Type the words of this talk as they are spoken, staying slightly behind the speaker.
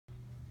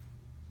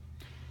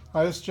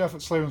Hi, this is Jeff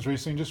at Slavens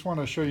Racing. Just want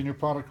to show you a new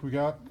product we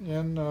got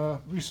in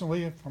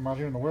recently. I'm out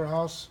here in the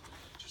warehouse.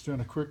 Just doing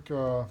a quick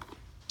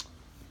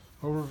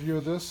overview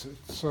of this.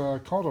 It's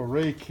called a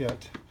Ray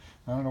Kit.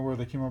 I don't know where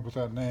they came up with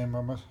that name.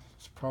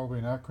 It's probably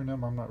an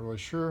acronym. I'm not really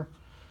sure.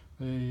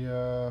 They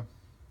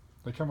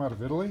come out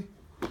of Italy,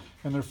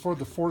 and they're for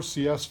the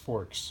 4CS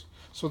forks.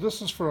 So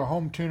this is for a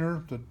home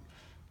tuner that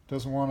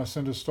doesn't want to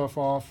send his stuff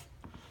off.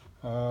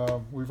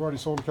 We've already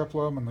sold a couple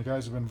of them, and the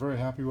guys have been very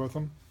happy with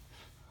them.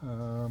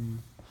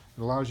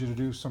 It allows you to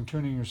do some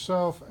tuning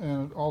yourself,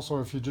 and also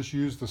if you just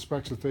use the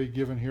specs that they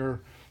give in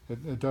here,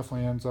 it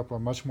definitely ends up a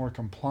much more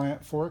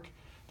compliant fork.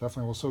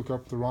 Definitely will soak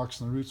up the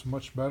rocks and the roots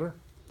much better.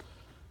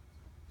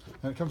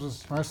 And it comes with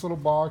this nice little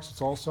box.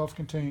 It's all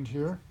self-contained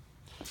here.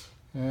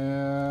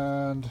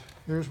 And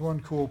here's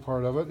one cool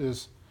part of it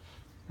is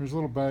there's a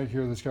little bag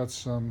here that's got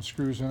some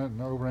screws in it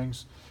and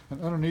O-rings,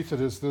 and underneath it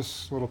is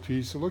this little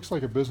piece. It looks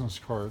like a business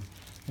card,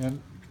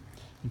 and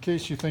in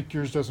case you think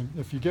yours doesn't,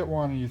 if you get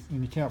one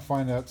and you can't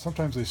find that,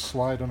 sometimes they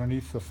slide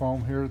underneath the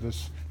foam here.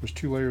 There's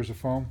 2 layers of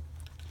foam.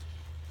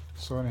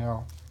 So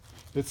anyhow,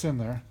 it's in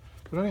there.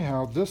 But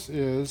anyhow, this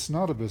is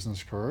not a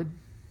business card.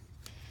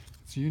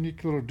 It's a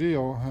unique little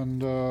deal,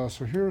 and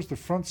so here's the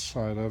front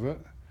side of it.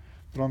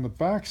 But on the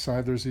back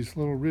side, there's these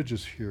little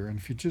ridges here, and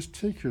if you just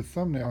take your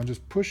thumbnail and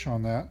just push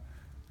on that,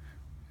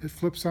 it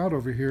flips out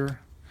over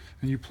here,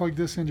 and you plug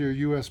this into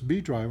your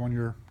USB drive on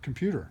your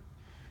computer.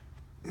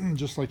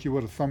 Just like you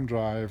would a thumb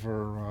drive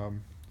or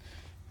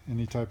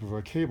any type of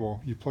a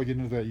cable. You plug it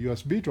into that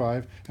USB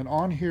drive, and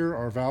on here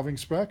are valving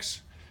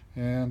specs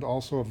and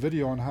also a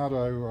video on how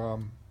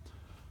to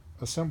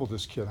assemble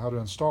this kit, how to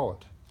install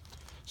it.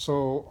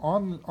 So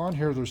on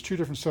here there's 2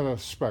 different set of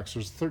specs.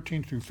 There's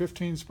 13 through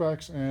 15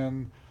 specs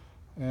and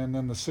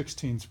then the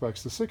 16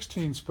 specs. The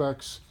 16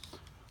 specs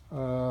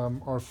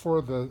are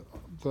for the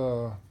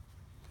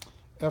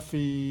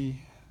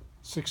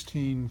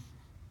FE16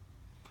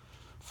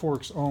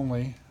 forks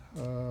only.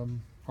 I'll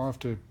have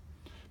to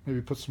maybe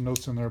put some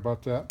notes in there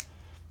about that.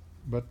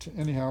 But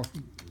anyhow,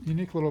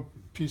 unique little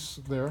piece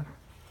there.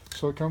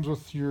 So it comes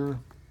with your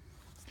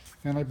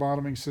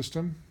anti-bottoming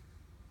system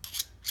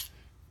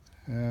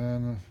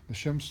and the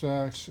shim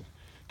stacks. It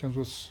comes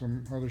with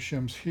some other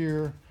shims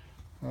here,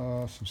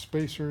 some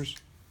spacers,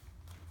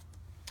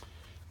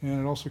 and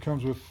it also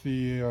comes with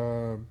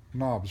the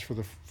knobs for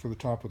the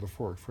top of the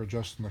fork for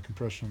adjusting the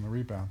compression and the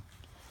rebound.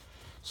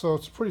 So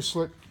it's a pretty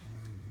slick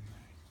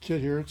kit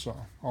here. It's an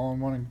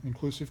all-in-one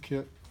inclusive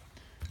kit,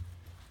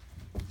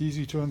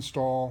 easy to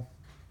install.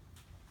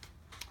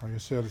 Like I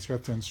said, it's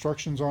got the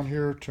instructions on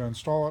here to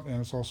install it,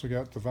 and it's also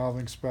got the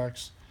valving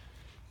specs.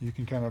 You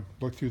can kind of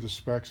look through the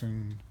specs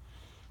and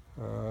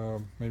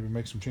maybe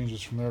make some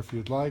changes from there if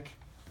you'd like,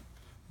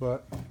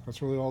 but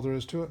that's really all there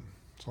is to it.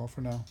 That's all for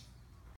now.